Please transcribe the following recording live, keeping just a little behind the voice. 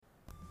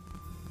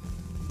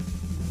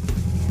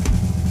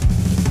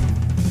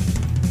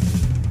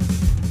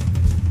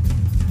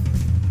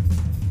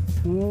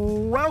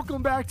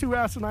Welcome back to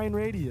Asinine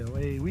Radio,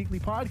 a weekly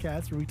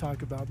podcast where we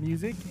talk about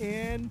music,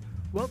 and,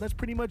 well, that's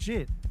pretty much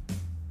it.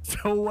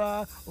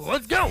 So,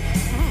 let's go!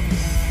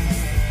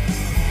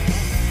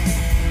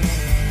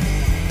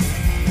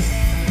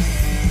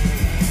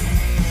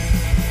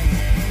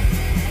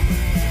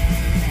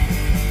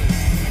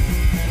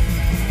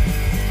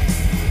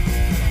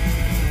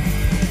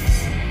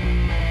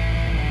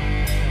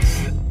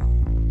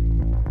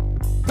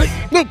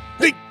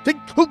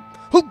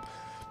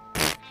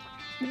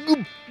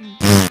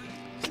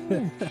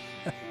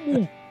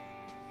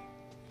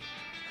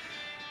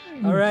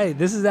 All right,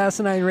 this is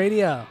Asinine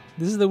Radio.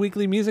 This is the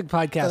weekly music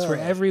podcast where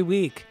every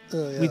week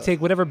we take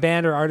whatever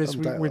band or artist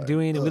we're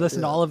doing and we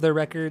listen to all of their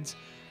records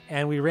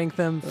and we rank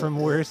them from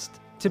worst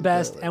to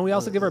best, and we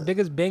also give our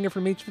biggest banger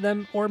from each of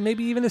them, or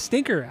maybe even a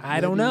stinker.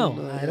 I don't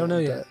know. I don't know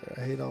yet.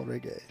 I hate all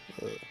reggae.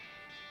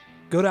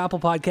 Go to Apple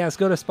Podcasts,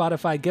 go to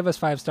Spotify, give us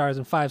 5 stars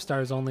and 5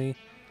 stars only.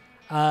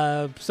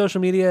 Social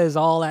media is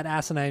all at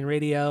Asinine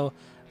Radio.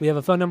 We have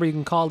a phone number you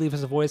can call, leave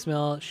us a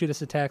voicemail, shoot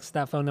us a text.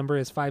 That phone number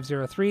is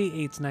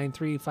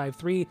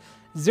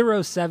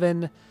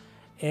 503-893-5307.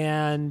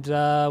 And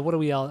what do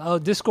we all? Oh,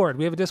 Discord.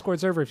 We have a Discord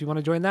server. If you want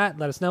to join that,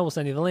 let us know. We'll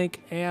send you the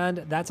link. And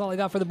that's all I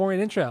got for the boring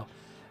intro.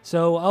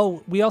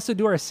 So, we also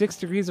do our 6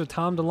 degrees of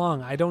Tom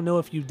DeLonge. I don't know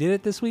if you did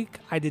it this week.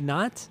 I did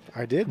not.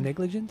 I did. I'm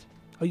negligent.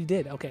 Oh, you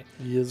did? Okay.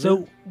 Yes,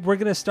 so we're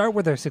going to start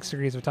with our 6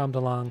 degrees of Tom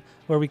DeLonge,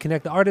 where we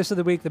connect the artist of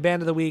the week, the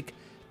band of the week,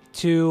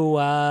 to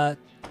our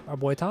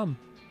boy Tom.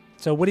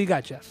 So what do you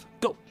got, Jeff?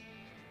 Go.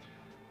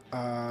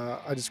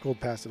 I just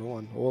scrolled past it.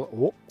 Hold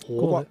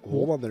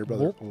on there,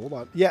 brother. Hold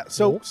on. Yeah.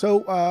 So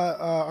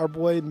our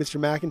boy Mr.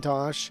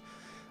 McIntosh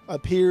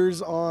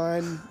appears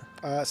on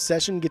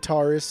session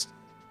guitarist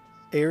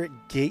Eric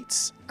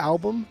Gates'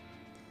 album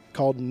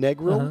called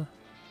Negril.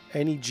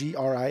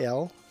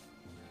 Negril.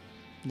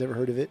 Never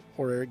heard of it.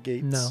 Or Eric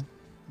Gates. No.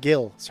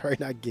 Gale. Sorry,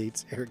 not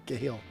Gates. Eric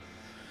Gale.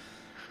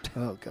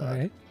 Oh God.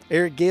 Right.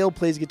 Eric Gale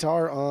plays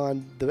guitar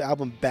on the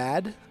album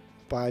Bad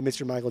by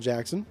Mr. Michael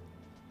Jackson.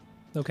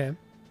 Okay.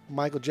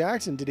 Michael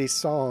Jackson did a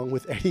song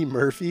with Eddie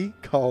Murphy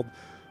called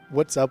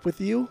What's Up With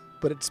You,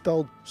 but it's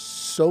spelled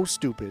so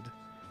stupid.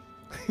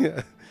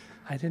 I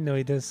didn't know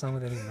he did a song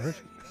with Eddie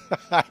Murphy.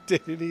 I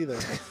didn't either.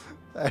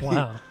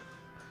 Wow.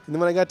 And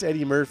then when I got to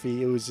Eddie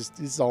Murphy, it was just,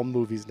 it's all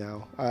movies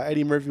now.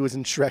 Eddie Murphy was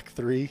in Shrek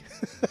 3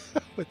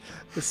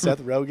 with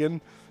Seth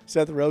Rogen.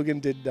 Seth Rogen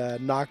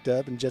did Knocked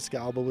Up, and Jessica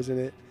Alba was in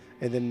it.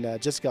 And then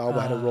Jessica Alba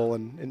had a role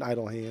in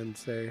Idle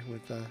Hands there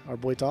with our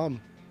boy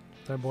Tom.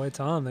 Our boy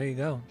Tom. There you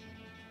go.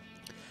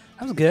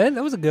 That was good.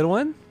 That was a good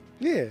one.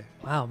 Yeah.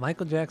 Wow.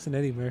 Michael Jackson,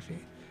 Eddie Murphy.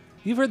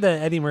 You've heard the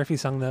Eddie Murphy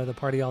song, though, The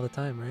Party All the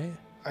Time, right?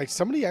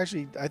 Somebody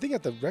actually, I think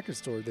at the record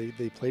store, they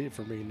played it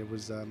for me, and it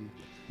was...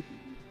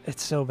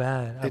 it's so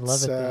bad. I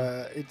love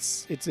it.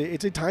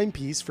 It's a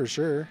timepiece for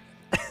sure.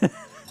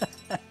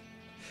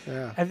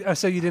 Yeah.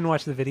 So you didn't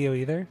watch the video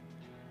either?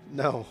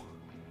 No.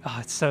 Oh,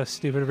 it's so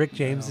stupid. Rick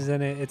James is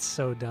in it. It's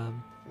so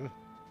dumb.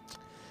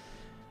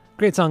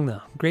 Great song,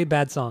 though. Great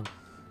bad song.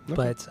 Okay.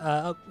 But,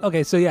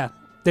 okay, so yeah.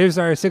 There's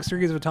our 6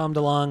 degrees of Tom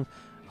DeLonge.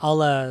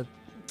 I'll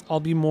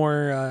be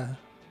more...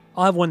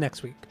 I'll have one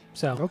next week.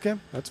 So okay,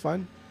 that's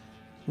fine.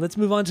 Let's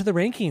move on to the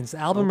rankings, the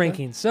album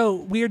rankings. So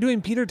we are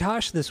doing Peter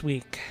Tosh this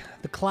week,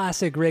 the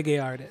classic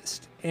reggae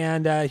artist.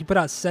 And he put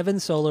out 7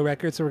 solo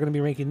records, so we're going to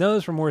be ranking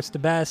those from worst to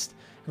best.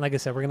 And like I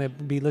said, we're going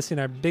to be listing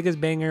our biggest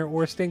banger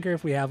or stinker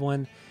if we have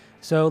one.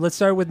 So let's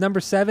start with number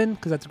 7,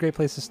 because that's a great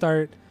place to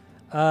start.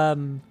 What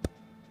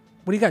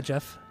do you got,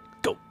 Jeff?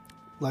 Go.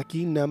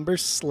 Lucky number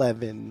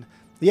 7.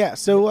 Yeah,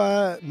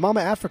 so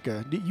Mama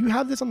Africa. You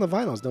have this on the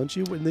vinyls, don't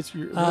you? When this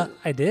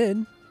I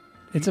did.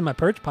 It's in my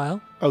perch pile.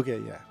 Okay,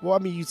 yeah. Well, I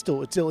mean, it's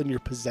still in your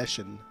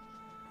possession.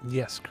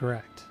 Yes,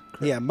 correct.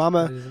 Yeah,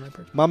 Mama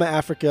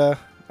Africa.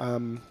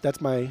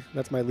 That's my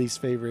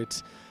least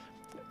favorite.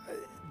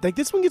 Like,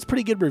 this one gets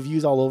pretty good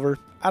reviews all over.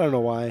 I don't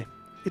know why.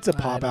 It's a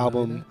pop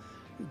album.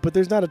 But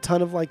there's not a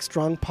ton of like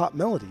strong pop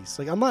melodies.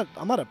 Like I'm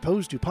not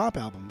opposed to pop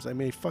albums. I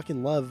mean, I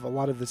fucking love a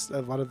lot of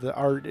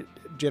our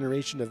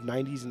generation of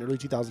 90s and early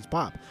 2000s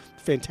pop.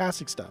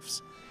 Fantastic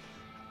stuffs.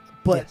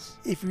 But yes.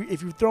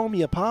 if you throw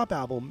me a pop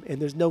album and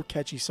there's no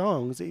catchy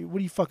songs, what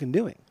are you fucking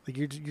doing? Like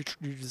you're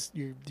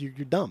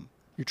dumb.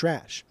 You're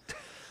trash.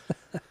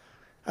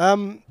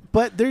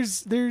 But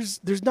there's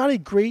not a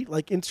great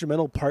like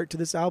instrumental part to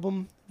this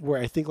album where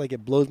I think like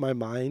it blows my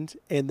mind,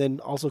 and then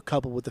also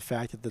coupled with the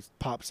fact that the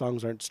pop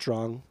songs aren't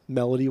strong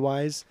melody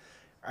wise,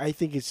 I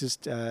think it's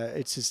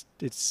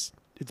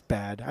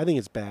bad. I think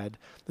it's bad.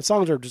 The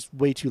songs are just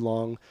way too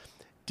long,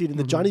 dude. In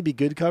the Johnny B.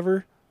 Good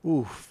cover,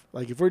 oof.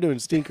 Like if we're doing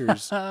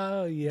stinkers,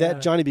 oh yeah,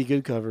 that Johnny B.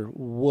 Good cover,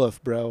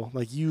 woof, bro.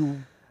 Like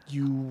you,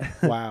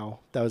 wow,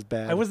 that was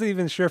bad. I wasn't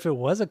even sure if it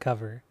was a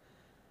cover.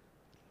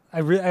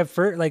 At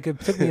first, like it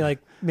took me like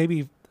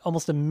maybe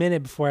almost a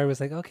minute before I was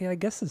like, okay, I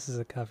guess this is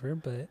a cover,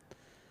 but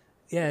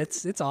yeah,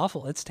 it's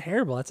awful. It's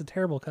terrible. It's a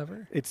terrible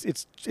cover.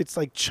 It's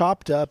like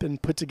chopped up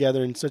and put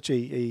together in such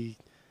a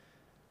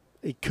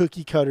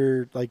cookie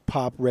cutter like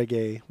pop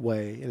reggae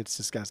way, and it's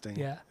disgusting.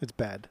 Yeah, it's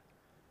bad.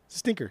 It's a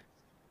stinker.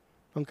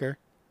 Don't care.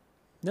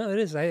 No, it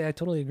is. I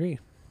totally agree.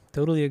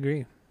 Totally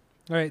agree.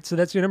 All right, so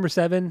that's your number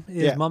 7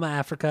 is Mama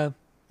Africa.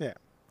 Yeah.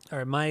 All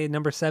right, my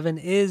number 7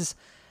 is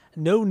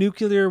No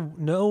Nuclear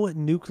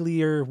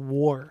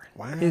War.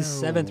 Wow. His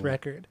 7th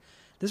record.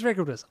 This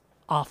record was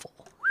awful.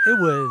 It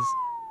was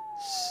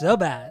so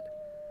bad.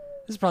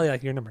 This is probably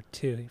like your number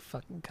 2, you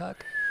fucking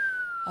cuck.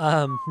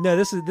 No,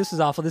 this is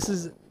awful. This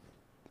is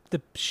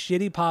the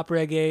shitty pop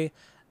reggae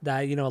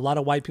that, a lot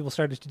of white people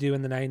started to do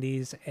in the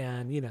 90s,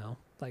 and,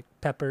 like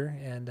Pepper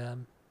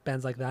and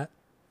bands like that.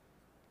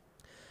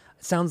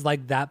 It sounds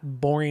like that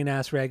boring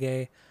ass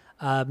reggae.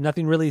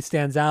 Nothing really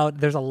stands out.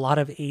 There's a lot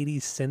of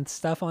 80s synth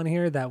stuff on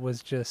here that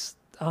was just,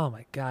 oh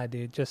my God,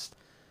 dude. Just,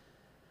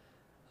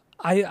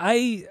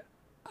 I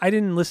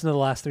didn't listen to the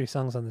last 3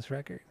 songs on this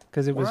record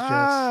because it was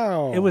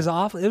just, it was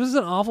awful. It was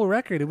an awful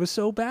record. It was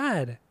so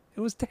bad. It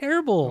was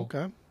terrible.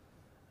 Okay.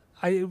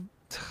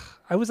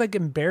 I was like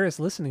embarrassed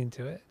listening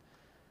to it.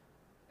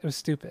 It was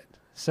stupid.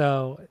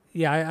 So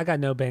yeah, I got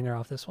no banger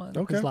off this one.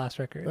 Okay. His last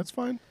record. That's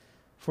fine.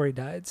 Before he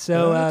died.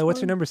 So what's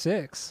fine. your number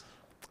 6?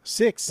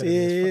 6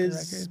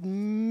 is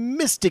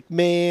Mystic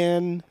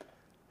Man.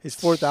 His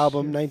 4th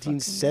album,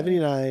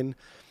 1979.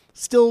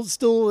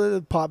 Still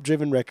a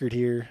pop-driven record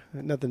here.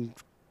 Nothing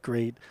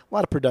great. A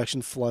lot of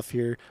production fluff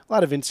here. A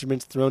lot of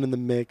instruments thrown in the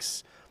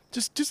mix.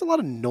 Just a lot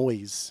of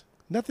noise.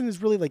 Nothing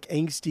is really like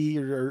angsty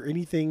or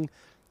anything.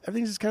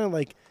 Everything's just kind of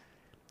like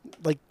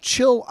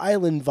chill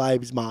island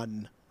vibes,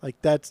 modern. Like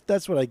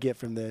that's what I get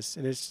from this,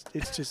 and it's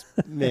just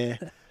meh.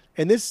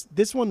 And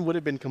this one would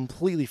have been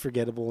completely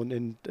forgettable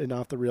and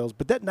off the rails.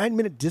 But that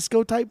 9-minute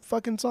disco type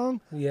fucking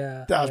song,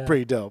 that was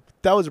pretty dope.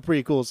 That was a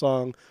pretty cool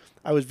song.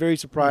 I was very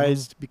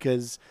surprised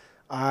because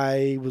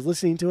I was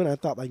listening to it and I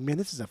thought like, man,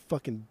 this is a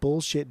fucking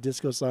bullshit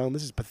disco song.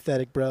 This is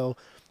pathetic, bro.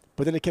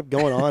 But then it kept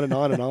going on and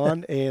on and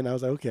on, and I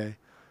was like, okay,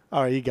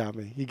 all right, you got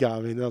me.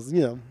 And I was,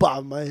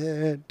 bobbing my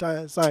head,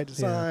 side to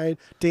side,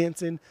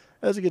 dancing.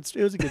 It was a good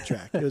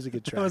track. It was a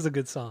good track. That was a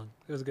good song.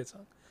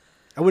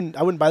 I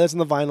wouldn't buy this on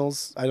the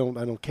vinyls. I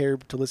don't care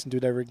to listen to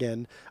it ever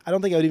again. I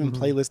don't think I would even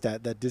playlist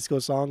that disco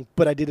song,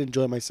 but I did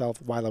enjoy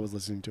myself while I was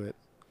listening to it.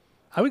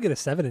 I would get a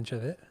 7-inch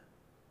of it.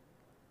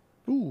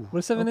 Ooh. Would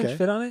a 7-inch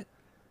fit on it?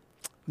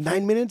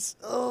 9 minutes?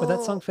 Oh. Would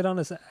that song fit on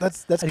us?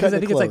 That's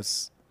cutting it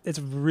close. It's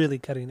really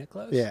cutting it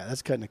close. Yeah,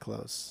 that's cutting it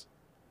close.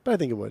 But I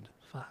think it would.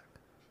 Fuck.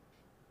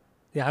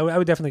 Yeah, I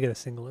would definitely get a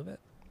single of it.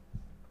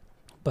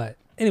 But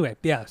anyway,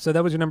 yeah. So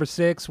that was your number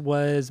 6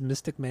 was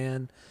Mystic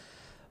Man.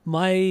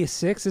 My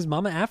 6 is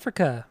Mama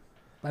Africa.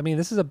 I mean,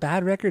 this is a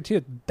bad record too.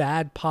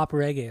 Bad pop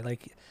reggae.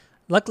 Like,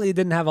 luckily it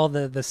didn't have all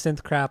the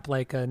synth crap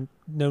like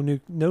no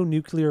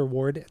nuclear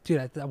war.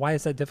 Dude, why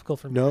is that difficult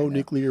for me? No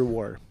nuclear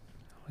war.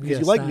 Because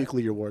you like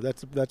nuclear war.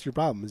 That's your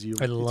problem.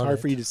 It's hard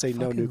for you to say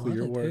no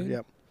nuclear war.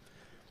 Yep.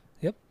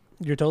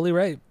 You're totally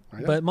right.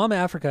 But Mama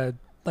Africa,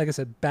 like I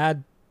said,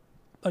 bad,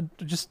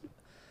 just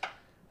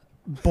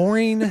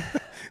boring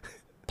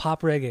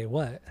pop reggae.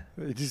 What?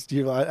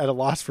 You're at a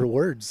loss for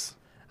words.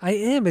 I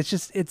am. It's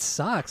just, it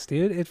sucks,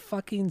 dude. It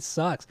fucking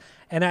sucks.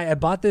 And I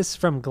bought this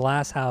from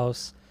Glass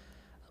House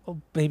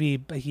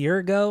maybe a year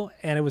ago,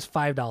 and it was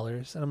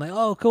 $5. And I'm like,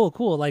 oh,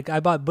 cool. Like, I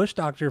bought Bush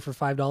Doctor for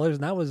 $5, and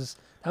that was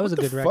a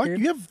good record.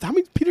 You have, how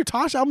many Peter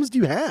Tosh albums do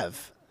you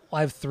have? Well,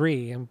 I have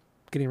 3. I'm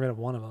getting rid of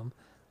one of them,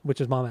 which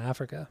is Mama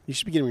Africa. You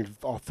should be getting rid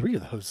of all 3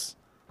 of those.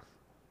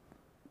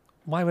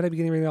 Why would I be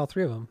getting rid of all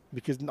 3 of them?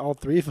 Because all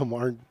 3 of them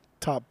aren't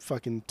top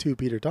fucking 2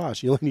 Peter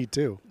Tosh. You only need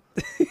 2.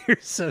 You're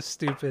so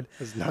stupid.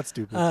 That's not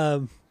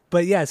stupid.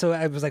 But yeah, so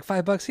I was like,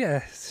 $5.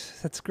 Yeah,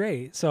 that's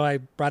great. So I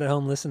brought it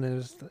home, listened,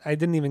 and I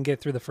didn't even get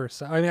through the first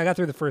side. I mean, I got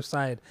through the first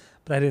side,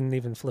 but I didn't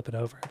even flip it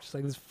over. Just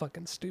like, this is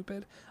fucking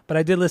stupid. But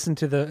I did listen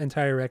to the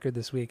entire record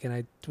this week, and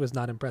I was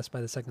not impressed by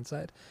the second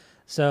side.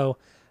 So,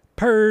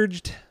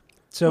 Purged.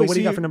 So, what do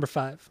you got for number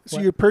 5? So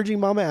you're purging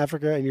Mama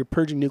Africa, and you're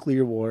purging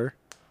nuclear war.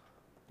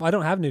 Well, I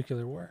don't have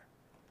nuclear war.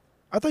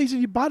 I thought you said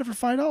you bought it for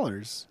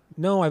 $5.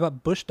 No, I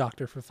bought Bush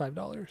Doctor for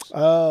 $5.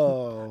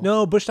 Oh.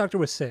 No, Bush Doctor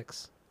was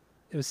 $6.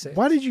 It was $6.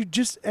 Why did you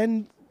just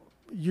end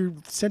your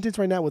sentence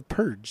right now with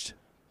purged?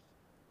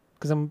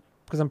 Because I'm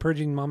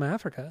purging Mama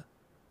Africa.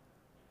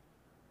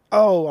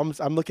 Oh,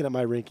 I'm looking at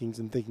my rankings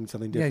and thinking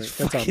something different. Yeah, you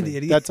That's fucking on me.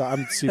 idiot.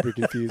 I'm super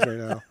confused right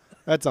now.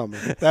 That's on me.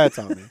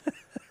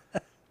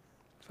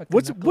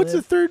 What's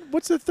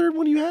the third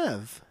one you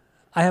have?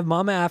 I have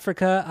Mama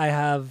Africa, I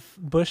have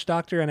Bush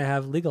Doctor, and I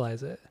have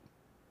Legalize It.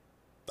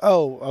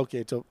 Oh,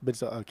 okay.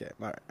 Okay.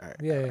 All right.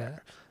 Yeah.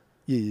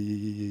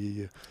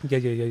 Yeah.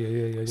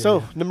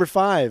 So number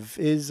 5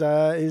 is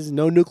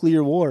No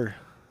Nuclear War,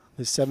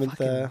 his seventh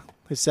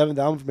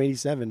album from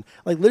 '87.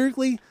 Like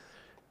lyrically,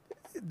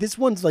 this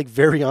one's like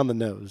very on the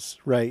nose,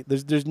 right?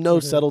 There's no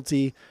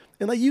subtlety,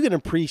 and like you can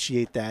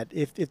appreciate that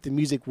if the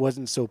music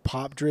wasn't so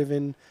pop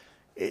driven.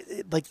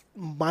 Like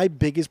my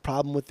biggest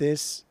problem with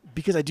this,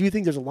 because I do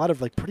think there's a lot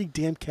of like pretty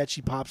damn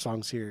catchy pop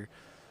songs here,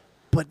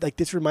 but like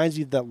this reminds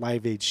me of that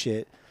Live Aid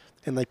shit.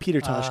 And like Peter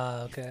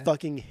Tosh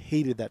fucking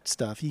hated that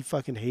stuff. He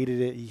fucking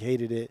hated it. He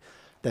hated it.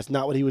 That's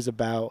not what he was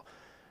about.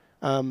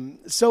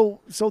 So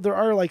there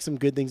are like some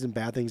good things and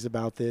bad things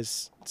about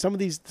this. Some of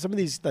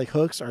these like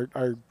hooks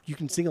are you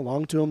can sing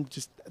along to them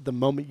just the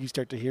moment you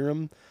start to hear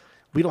them.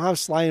 We don't have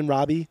Sly and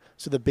Robbie,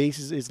 so the bass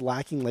is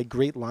lacking like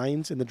great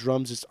lines, and the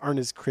drums just aren't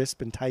as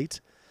crisp and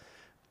tight.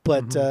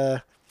 But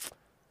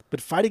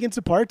Fight Against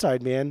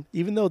Apartheid, man,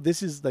 even though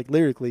this is like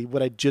lyrically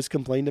what I just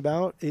complained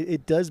about,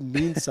 it does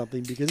mean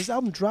something because this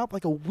album dropped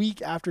like a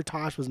week after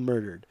Tosh was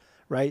murdered,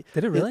 right?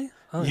 Did it really?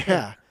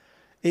 Yeah.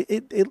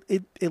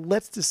 It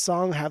lets the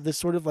song have this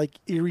sort of like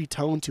eerie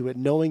tone to it,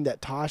 knowing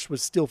that Tosh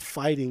was still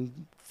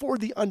fighting for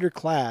the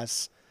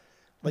underclass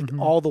like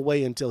all the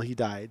way until he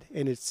died.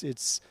 And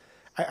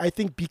I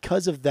think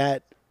because of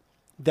that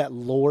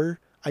lore,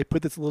 I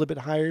put this a little bit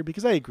higher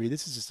because I agree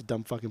this is just a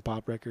dumb fucking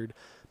pop record.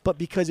 But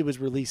because it was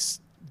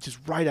released just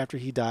right after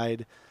he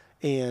died,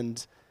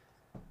 and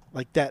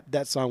like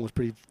that song was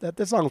pretty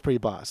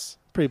boss.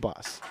 Pretty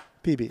boss.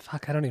 PB.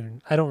 Fuck, I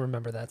don't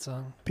remember that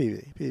song.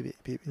 PB.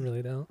 I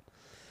really don't.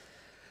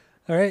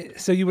 All right,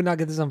 so you would not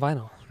get this on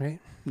vinyl, right?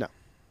 No.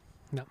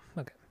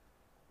 Okay.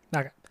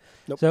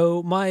 Nope.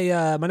 So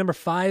my number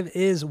 5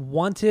 is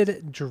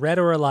Wanted, Dread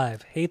or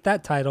Alive. Hate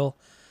that title.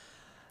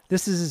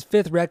 This is his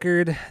 5th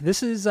record.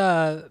 This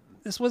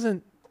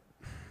wasn't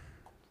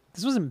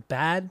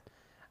bad.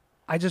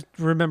 I just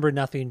remember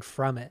nothing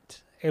from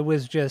it. It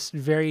was just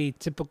very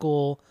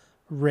typical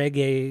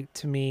reggae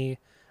to me.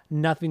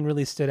 Nothing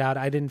really stood out.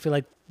 I didn't feel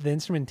like the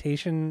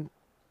instrumentation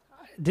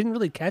didn't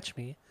really catch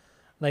me,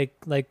 like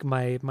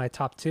my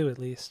top 2 at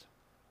least.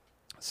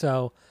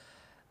 So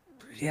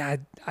yeah,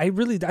 I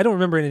don't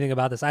remember anything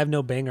about this. I have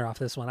no banger off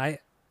this one. I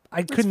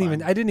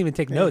didn't even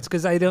take notes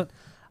because I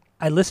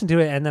listened to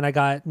it and then I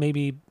got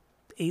maybe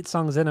 8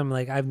 songs in. I'm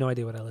like, I have no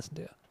idea what I listened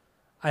to.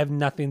 I have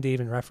nothing to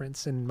even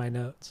reference in my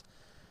notes.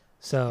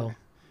 So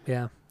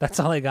yeah, that's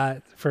all I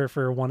got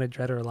for Wanted,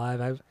 Dread or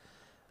Alive.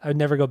 I would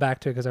never go back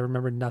to it because I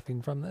remember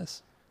nothing from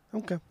this.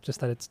 Okay.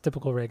 Just that it's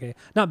typical reggae.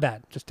 Not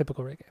bad, just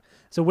typical reggae.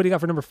 So what do you got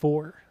for number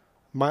 4?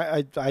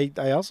 I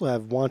also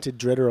have Wanted,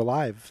 Dread or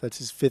Alive. That's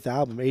his 5th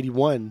album,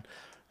 81.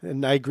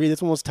 And I agree,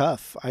 this one was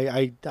tough.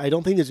 I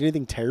don't think there's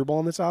anything terrible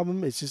on this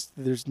album. It's just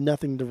there's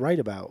nothing to write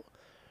about.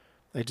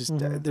 There's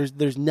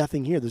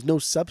nothing here. There's no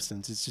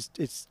substance.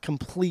 It's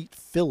complete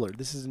filler.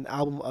 This is an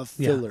album of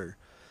filler. Yeah.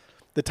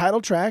 The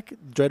title track,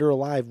 Dread or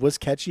Alive, was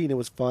catchy and it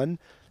was fun.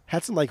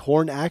 Had some like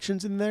horn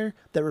actions in there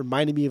that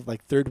reminded me of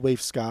like third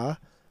wave ska,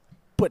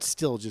 but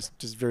still just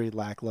very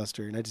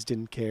lackluster, and I just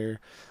didn't care.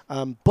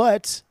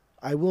 But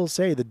I will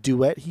say the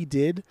duet he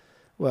did,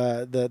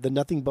 the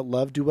Nothing But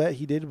Love duet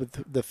he did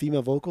with the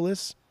female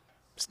vocalist,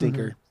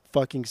 stinker,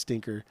 fucking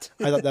stinker.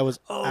 I thought that was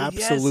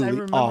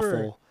absolutely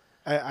awful.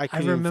 I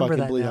can't even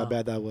fucking believe how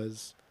bad that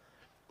was.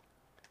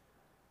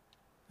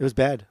 It was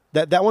bad.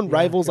 That one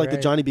rivals like the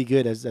Johnny B.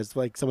 Good as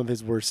like some of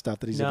his worst stuff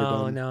that he's ever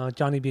done. No,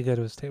 Johnny B. Good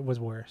was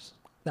worse.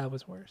 That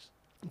was worse.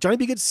 Johnny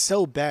B. Good's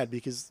so bad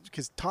because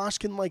Tosh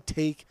can like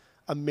take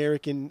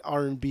American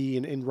R&B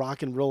and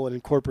rock and roll and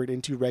incorporate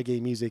into reggae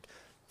music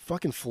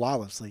fucking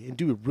flawlessly and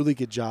do a really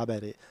good job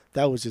at it.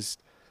 That was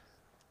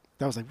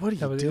like, what are you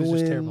doing? It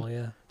was just terrible,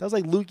 yeah. That was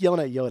like Luke yelling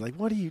at Yo, like,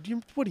 what are you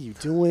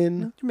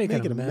doing? You're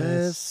making a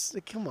mess.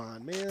 Like, come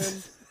on, man.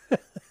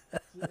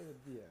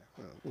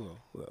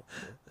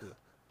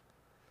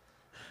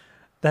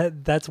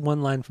 That's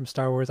one line from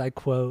Star Wars I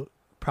quote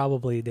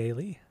probably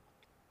daily.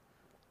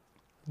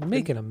 You're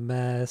making a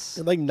mess.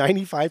 Like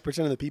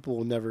 95% of the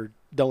people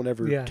don't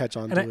ever catch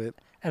on to it.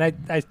 And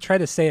I try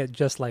to say it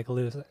just like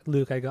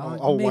Luke. I go,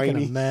 oh, making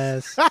whiny. A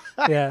mess.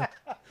 Yeah.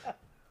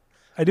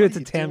 I do it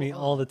to Tammy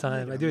all the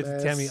time.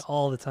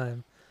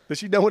 Does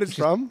she know what it's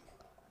from?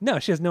 No,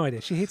 she has no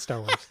idea. She hates Star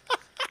Wars.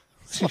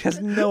 She has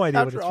no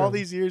idea what it's from. After all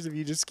these years, if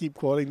you just keep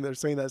quoting, they're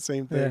saying that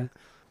same thing. Yeah.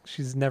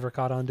 She's never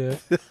caught on to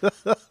it.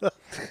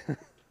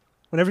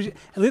 Whenever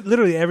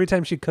literally every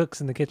time she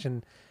cooks in the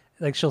kitchen,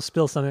 like she'll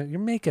spill something.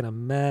 You're making a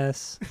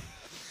mess.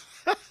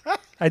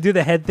 I do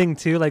the head thing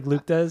too, like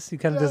Luke does. He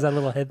kind of does that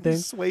little head thing. He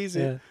sways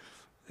it.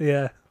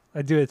 Yeah,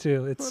 I do it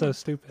too. It's so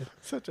stupid.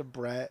 Such a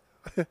brat.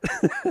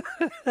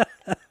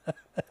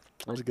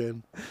 That's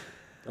good.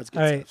 That's good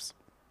all right. stuff.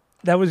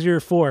 That was your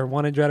 4,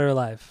 Wanted, Dread or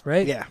Alive,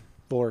 right? Yeah,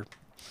 4.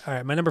 All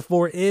right, my number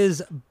 4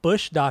 is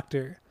Bush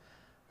Doctor,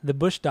 the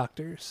Bush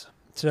Doctors.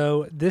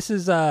 So this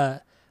is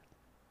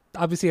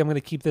obviously I'm going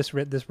to keep this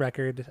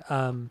record.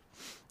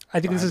 I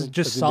think this is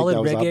just solid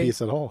reggae.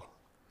 Obvious at all.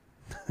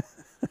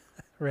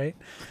 Right?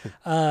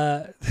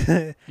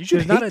 You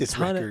should hate this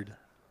record.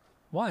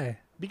 Why?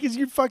 Because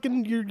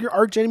your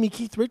arch enemy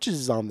Keith Richards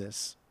is on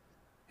this.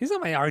 He's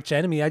not my arch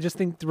enemy. I just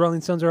think the Rolling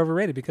Stones are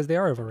overrated because they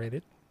are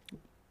overrated.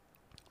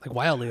 Like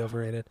wildly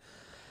overrated.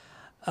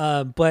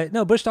 But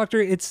no, Bush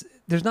Doctor,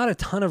 there's not a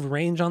ton of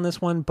range on this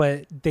one,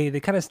 but they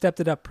kind of stepped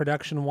it up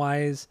production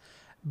wise,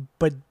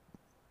 but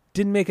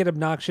didn't make it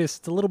obnoxious.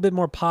 It's a little bit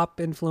more pop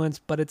influence,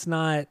 but it's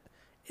not,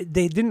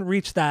 they didn't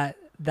reach that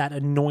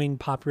annoying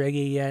pop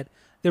reggae yet.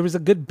 There was a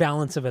good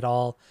balance of it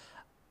all.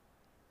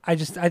 I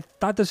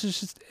thought this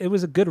was it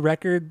was a good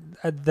record.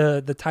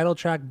 The title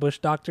track, Bush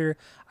Doctor,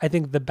 I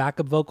think the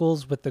backup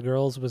vocals with the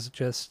girls was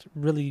just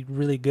really,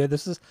 really good.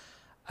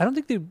 I don't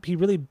think he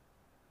really,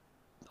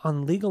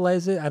 on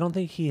Legalize It, I don't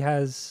think he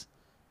has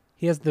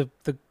the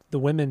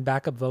women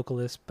backup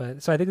vocalists,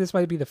 but so I think this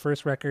might be the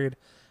first record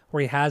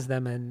where he has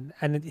them,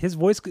 and his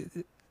voice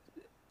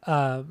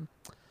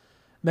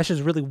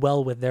meshes really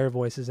well with their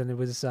voices, and it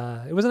was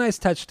a nice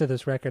touch to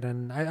this record,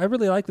 and I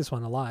really like this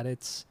one a lot.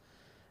 It's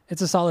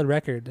a solid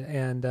record,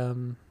 and I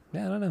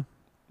don't know.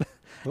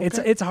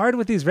 Okay. It's hard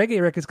with these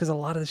reggae records because a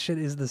lot of the shit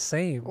is the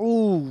same.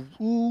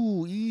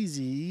 Ooh,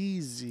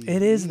 easy.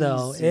 It is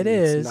though. It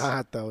is. It's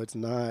not though. It's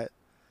not.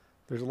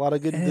 There's a lot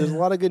of good. There's a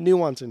lot of good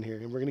nuance in here,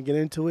 and we're gonna get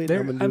into it.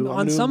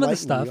 On some of the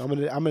stuff.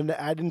 I'm gonna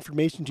add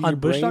information to on your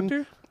Bush brain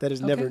Doctor? That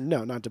is never.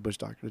 No, not to Bush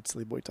Doctor. It's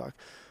Silly Boy Talk.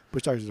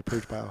 Bush Doctor is a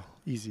purge pile.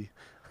 Easy.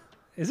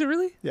 Is it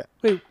really? Yeah.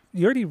 Wait,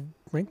 you already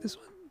ranked this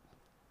one?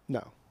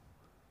 No.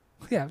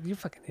 Yeah, you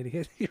fucking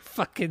idiot. You're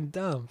fucking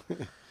dumb.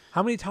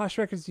 How many Tosh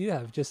records do you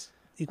have? Just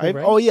equal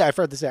rights? Oh yeah, I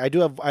forgot to say I do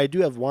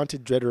have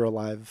Wanted, Dread or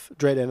Alive,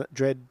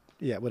 Dread.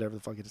 Yeah, whatever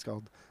the fuck it is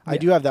called. Yeah, I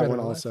do have that one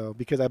also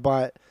because I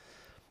bought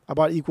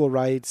Equal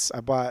Rights.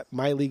 I bought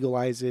My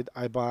Legalize It.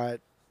 I bought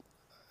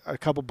a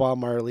couple Bob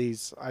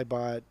Marleys. I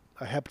bought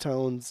a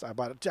Heptones. I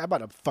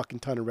bought a fucking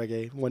ton of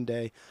reggae one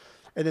day,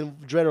 and then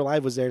Dread or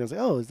Alive was there, and I was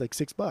like, oh, it's like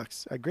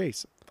 $6 at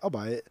Grace. I'll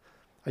buy it.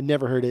 I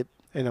never heard it,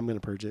 and I'm gonna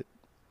purge it.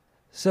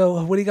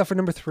 So what do you got for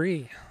number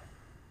 3?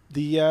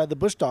 The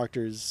Bush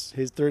Doctors,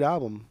 his third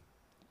album.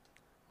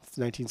 It's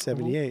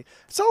 1978.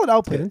 Solid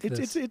output.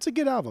 It's a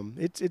good album.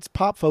 It's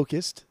pop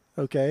focused.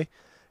 Okay,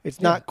 it's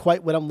not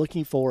quite what I'm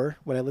looking for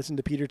when I listen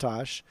to Peter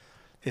Tosh.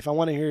 If I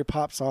want to hear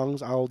pop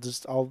songs, I'll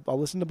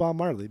listen to Bob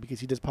Marley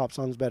because he does pop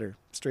songs better.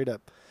 Straight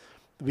up.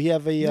 We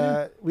have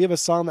a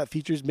song that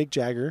features Mick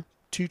Jagger.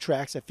 2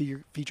 tracks that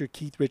feature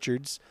Keith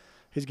Richards,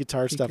 his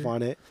guitar stuff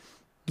on it.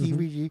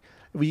 Mm-hmm.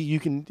 You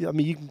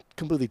can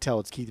completely tell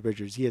it's Keith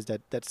Richards. He has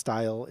that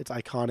style. It's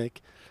iconic.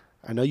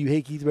 I know you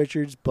hate Keith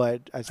Richards,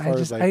 but as far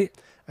as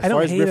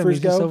riffers He's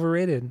just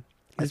overrated.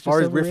 As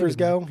far as riffers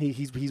go,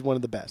 he's one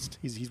of the best.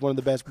 He's one of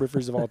the best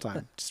riffers of all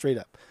time. Straight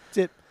up. That's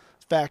it.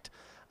 It's fact.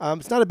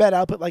 It's not a bad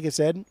output, like I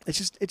said.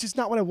 It's just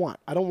not what I want.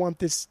 I don't want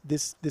this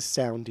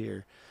sound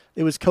here.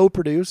 It was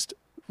co-produced,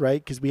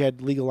 right? Because we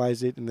had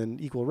Legalize It and then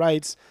Equal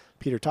Rights.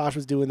 Peter Tosh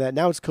was doing that.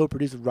 Now it's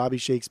co-produced with Robbie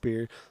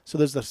Shakespeare. So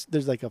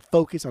there's like a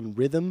focus on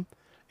rhythm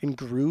and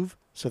groove.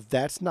 So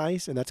that's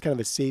nice, and that's kind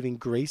of a saving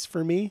grace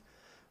for me.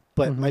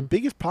 But my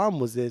biggest problem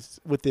with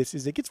this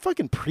is it gets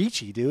fucking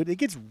preachy, dude. It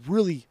gets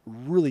really,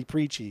 really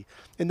preachy.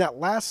 And that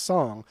last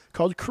song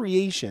called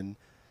Creation,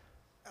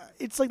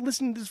 it's like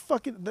listening to this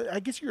fucking... I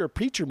guess you're a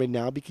preacher man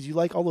now because you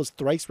like all those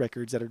Thrice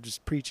records that are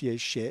just preachy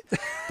as shit.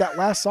 That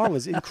last song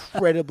is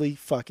incredibly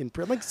fucking...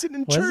 I'm like sitting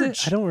in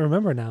church. I don't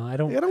remember now. I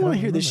don't want to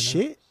hear this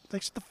shit.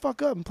 Like, shut the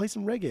fuck up and play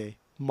some reggae.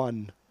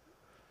 Mun.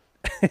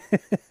 I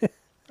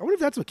wonder if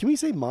that's what... Can we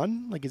say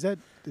mun? Like, is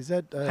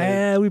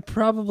that... we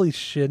probably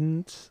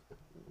shouldn't.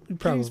 We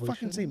probably shouldn't.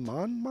 Fucking say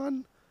mun?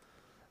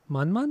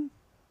 Mun?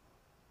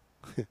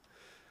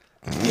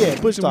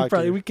 Yeah, Bush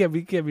Doctor. We can't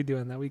be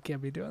doing that. We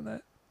can't be doing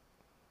that.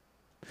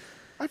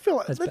 I feel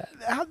like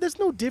that's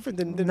no different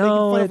than making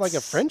fun of like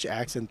a French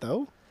accent,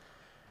 though.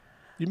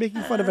 You're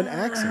making fun of an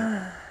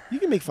accent. You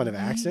can make fun of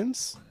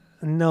accents.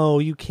 No,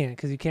 you can't,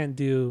 because you can't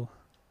do...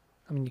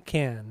 I mean, you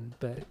can,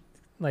 but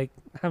like,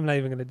 I'm not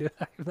even gonna do it.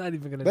 I'm not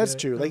even gonna. That's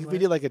do true. It. Like if we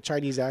did like a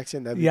Chinese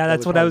accent.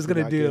 That's what I was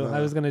gonna do. I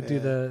was gonna do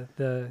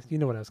the. You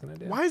know what I was gonna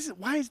do. Why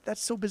is that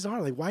so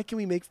bizarre? Like, why can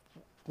we make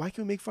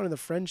fun of the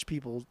French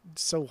people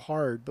so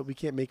hard, but we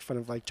can't make fun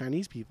of like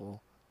Chinese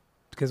people?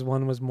 Because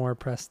one was more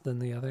oppressed than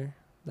the other.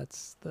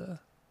 That's the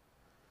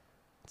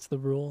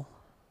rule.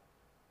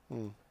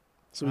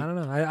 So I don't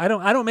know. I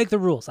don't make the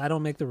rules. I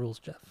don't make the rules,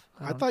 Jeff.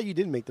 I thought you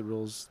didn't make the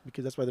rules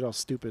because that's why they're all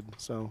stupid.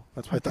 So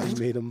that's why I thought you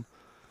made them.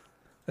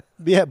 But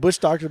yeah, Bush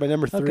Doctor by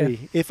number 3.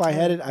 Okay. If I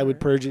had it, I would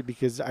purge it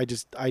because I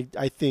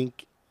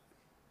think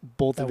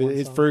both of it,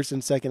 his first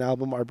and second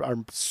album are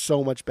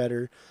so much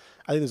better.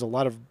 I think there's a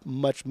lot of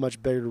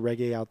much better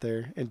reggae out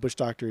there, and Bush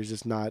Doctor is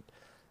just not.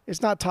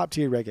 It's not top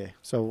tier reggae.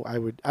 So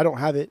I don't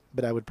have it,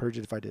 but I would purge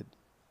it if I did.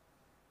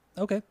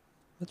 Okay,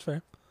 that's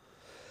fair.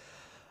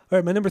 All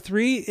right, my number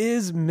 3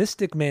 is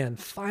Mystic Man.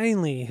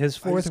 Finally, his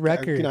 4th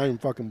record. I cannot even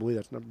fucking believe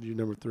that's not your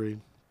number 3.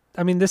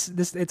 I mean, this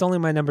it's only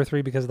my number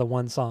 3 because of the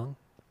one song,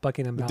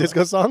 Buckingham Palace.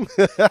 Disco song?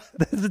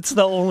 That's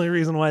the only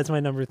reason why it's my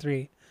number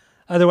 3.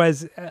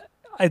 Otherwise,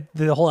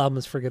 the whole album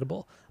is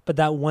forgettable. But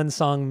that one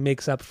song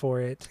makes up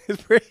for it.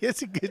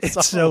 It's a good song.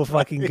 It's so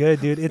fucking good,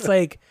 dude. It's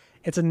like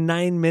it's a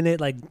 9-minute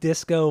like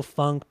disco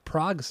funk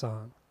prog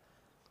song.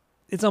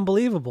 It's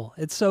unbelievable.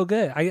 It's so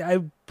good. I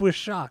was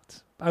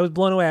shocked. I was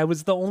blown away. I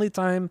was the only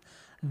time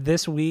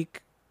this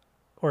week,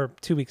 or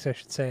 2 weeks, I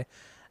should say,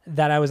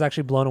 that I was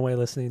actually blown away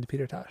listening to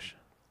Peter Tosh.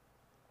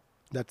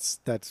 That's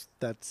wrong.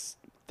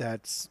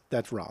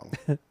 That's wrong.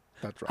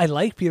 I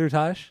like Peter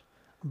Tosh,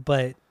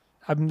 but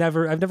I've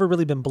never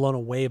really been blown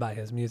away by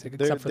his music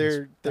except for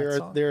that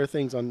song. There are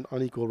things on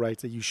Equal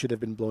Rights that you should have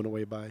been blown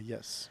away by.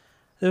 Yes.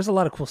 There's a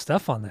lot of cool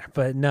stuff on there,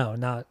 but no,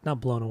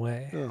 not blown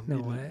away. Oh,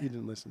 no way. You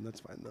didn't listen.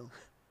 That's fine though.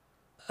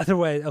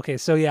 Otherwise, okay,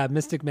 so yeah,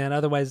 Mystic Man.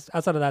 Otherwise,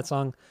 outside of that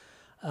song,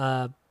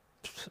 I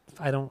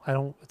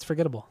don't. It's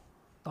forgettable.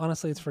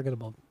 Honestly, it's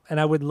forgettable. And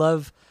I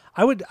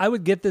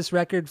would get this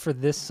record for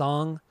this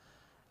song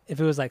if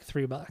it was like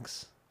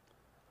 $3.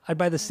 I'd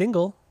buy the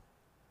single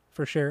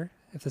for sure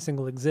if the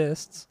single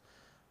exists,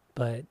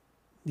 but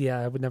yeah,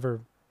 I would never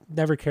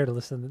care to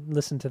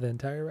listen to the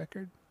entire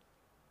record.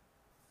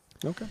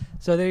 Okay.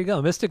 So there you go,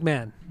 Mystic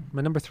Man,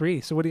 my number 3.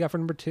 So what do you got for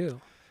number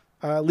 2?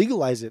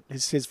 Legalize It.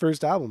 His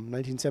first album,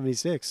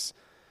 1976.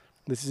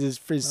 This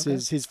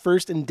is his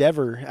first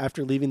endeavor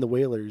after leaving the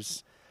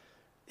Wailers,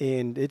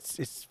 and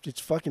it's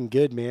fucking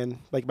good, man.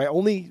 Like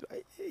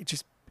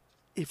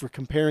if we're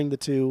comparing the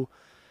two,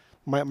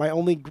 my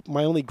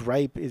only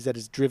gripe is that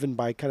it's driven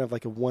by kind of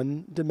like a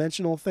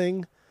one-dimensional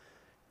thing,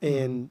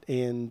 and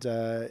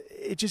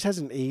it just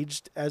hasn't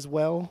aged as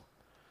well.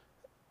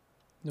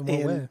 No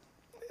more way.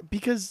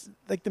 Because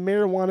like the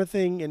marijuana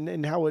thing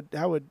and how it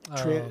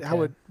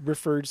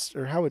refers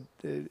or how it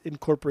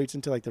incorporates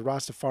into like the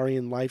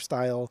Rastafarian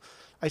lifestyle,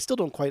 I still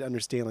don't quite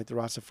understand like the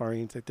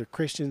Rastafarians. Like they're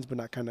Christians, but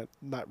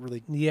not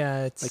really.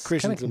 Yeah, it's like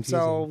Christians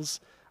themselves.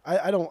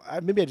 I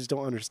just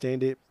don't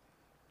understand it.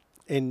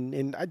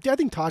 And I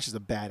think Tosh is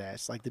a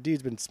badass. Like the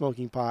dude's been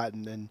smoking pot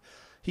and then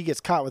he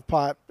gets caught with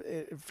pot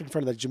in front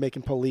of the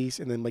Jamaican police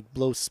and then like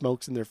blows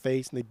smokes in their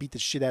face and they beat the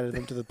shit out of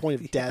them to the point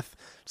of death.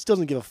 Still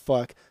doesn't give a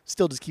fuck.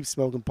 Still just keeps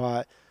smoking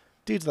pot.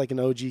 Dude's like an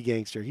OG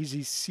gangster. He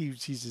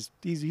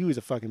was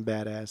a fucking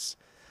badass.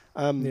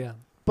 Yeah.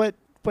 But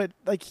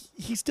like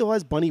he still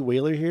has Bunny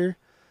Wailer here.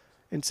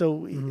 And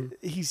so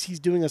he's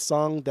doing a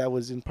song that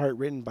was in part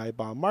written by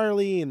Bob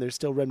Marley, and there's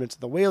still remnants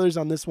of the Wailers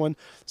on this one.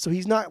 So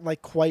he's not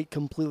like quite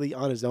completely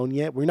on his own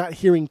yet. We're not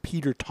hearing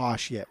Peter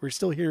Tosh yet. We're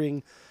still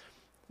hearing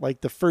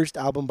like the first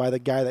album by the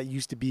guy that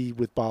used to be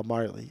with Bob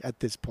Marley at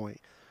this point.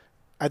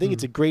 I think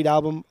it's a great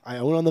album. I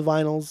own it on the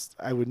vinyls.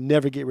 I would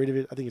never get rid of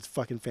it. I think it's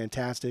fucking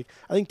fantastic.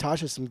 I think Tosh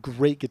has some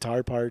great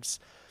guitar parts.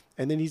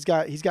 And then he's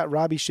got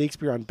Robbie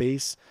Shakespeare on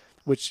bass,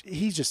 which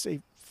he's just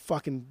a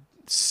fucking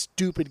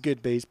stupid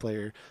good bass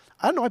player.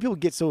 I don't know why people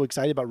get so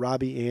excited about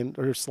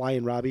Sly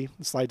and Robbie,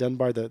 Sly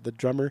Dunbar, the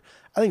drummer.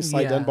 I think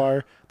Sly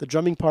Dunbar, the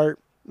drumming part,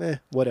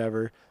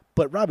 whatever.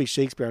 But Robbie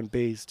Shakespeare on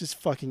bass,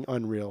 just fucking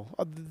unreal.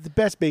 The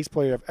best bass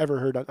player I've ever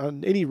heard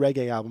on any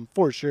reggae album,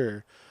 for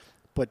sure.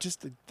 But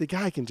just the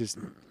guy can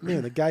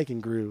the guy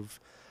can groove.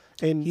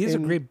 And he is a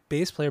great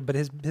bass player, but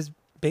his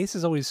bass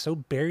is always so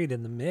buried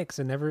in the mix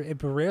and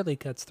it rarely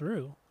cuts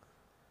through.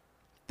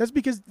 That's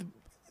because,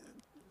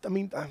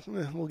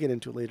 we'll get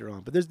into it later on,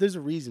 but there's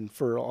a reason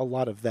for a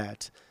lot of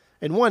that.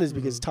 And one is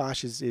because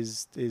Tosh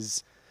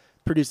is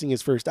producing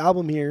his first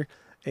album here,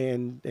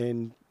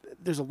 and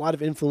there's a lot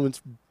of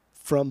influence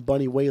from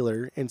Bunny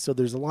Wailer, and so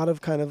there's a lot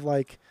of kind of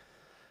like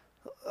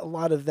a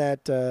lot of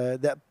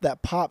that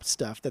pop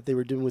stuff that they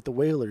were doing with the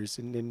Wailers,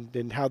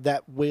 and how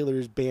that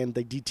Wailers band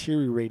they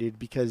deteriorated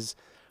because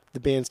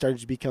the band started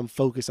to become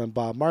focused on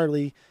Bob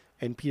Marley,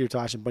 and Peter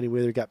Tosh and Bunny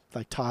Wailer got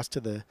like tossed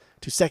to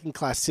second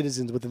class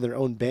citizens within their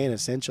own band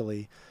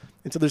essentially,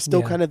 and so there's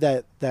still kind of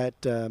that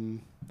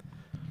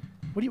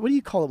what do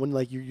you call it when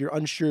like you're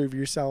unsure of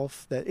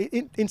yourself, that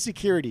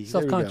insecurity,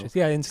 self-conscious,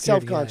 insecurity,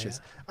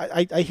 self-conscious.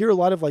 Yeah. I hear a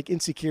lot of like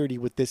insecurity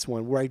with this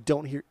one where I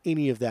don't hear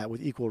any of that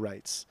with Equal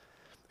Rights,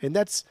 and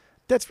that's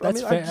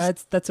fair.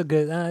 That's a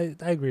good. I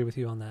agree with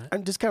you on that.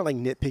 I'm just kind of like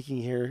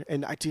nitpicking here,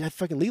 and I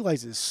fucking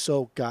Legalize is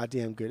so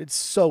goddamn good. It's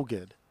so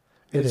good.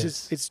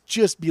 It's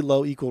just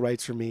below Equal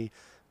Rights for me,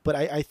 but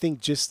I think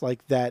just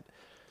like that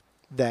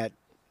like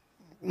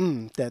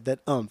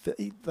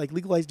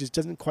Legalize just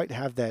doesn't quite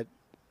have that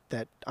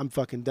I'm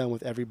fucking done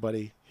with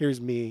everybody. Here's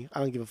me. I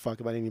don't give a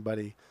fuck about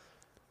anybody.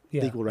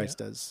 Yeah, Equal Rights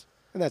does,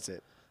 and that's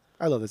it.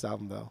 I love this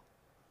album though.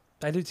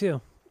 I do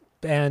too,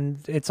 and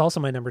it's also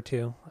my number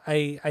 2.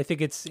 I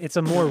think it's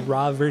a more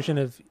raw version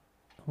of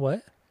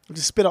what. I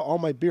just spit out all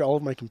my beer all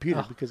over my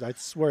computer because I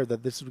swear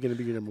that this is going to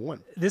be your number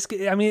 1.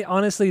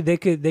 Honestly, they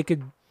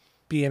could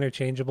be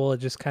interchangeable. It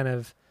just kind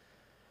of.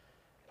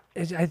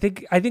 I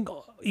think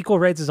Equal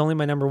Rights is only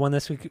my number 1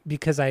 this week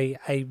because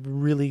I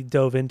really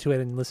dove into it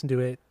and listened to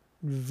it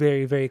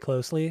very, very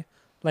closely.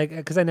 Like,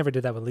 because I never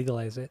did that with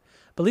Legalize It.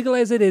 But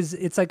Legalize It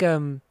it's like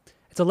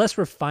it's a less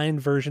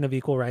refined version of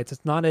Equal Rights.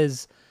 It's not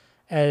as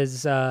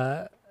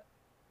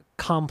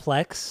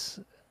complex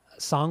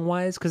song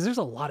wise, because there's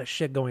a lot of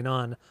shit going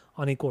on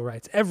Equal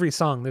Rights. Every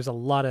song, there's a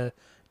lot of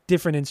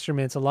different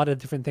instruments, a lot of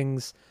different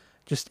things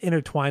just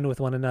intertwined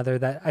with one another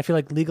that I feel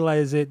like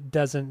Legalize It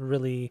doesn't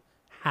really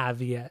have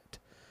yet.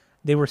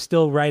 They were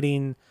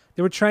trying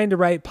to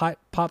write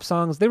pop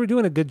songs. They were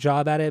doing a good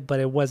job at it, but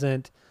it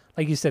wasn't,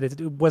 like you said,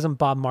 it wasn't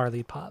Bob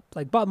Marley pop.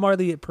 Like Bob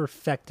Marley, it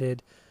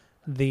perfected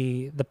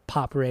the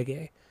pop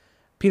reggae.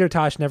 Peter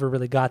Tosh never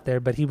really got there,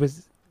 but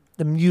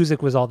the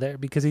music was all there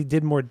because he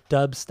did more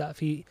dub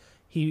stuff.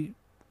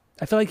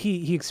 I feel like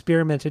he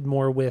experimented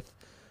more with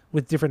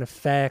with different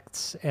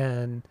effects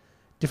and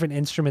different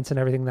instruments and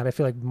everything that I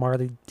feel like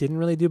Marley didn't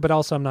really do. But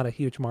also, I'm not a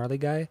huge Marley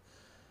guy.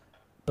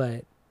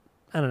 But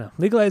I don't know.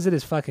 Legalize It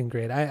is fucking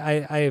great.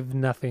 I have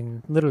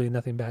literally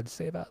nothing bad to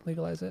say about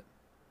Legalize It.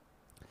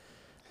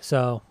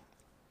 So,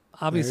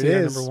 obviously,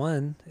 our number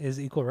one is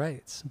Equal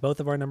Rights. Both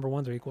of our number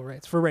ones are Equal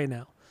Rights for right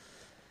now.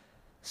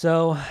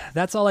 So,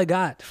 that's all I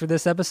got for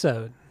this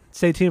episode.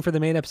 Stay tuned for the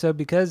main episode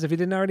because if you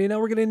didn't already know,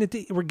 we're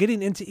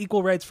getting into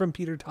Equal Rights from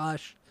Peter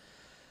Tosh.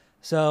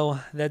 So,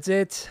 that's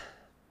it.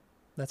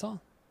 That's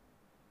all.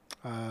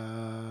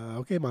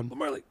 Okay, man.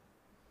 Marley.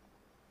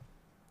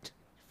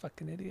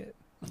 Fucking idiot.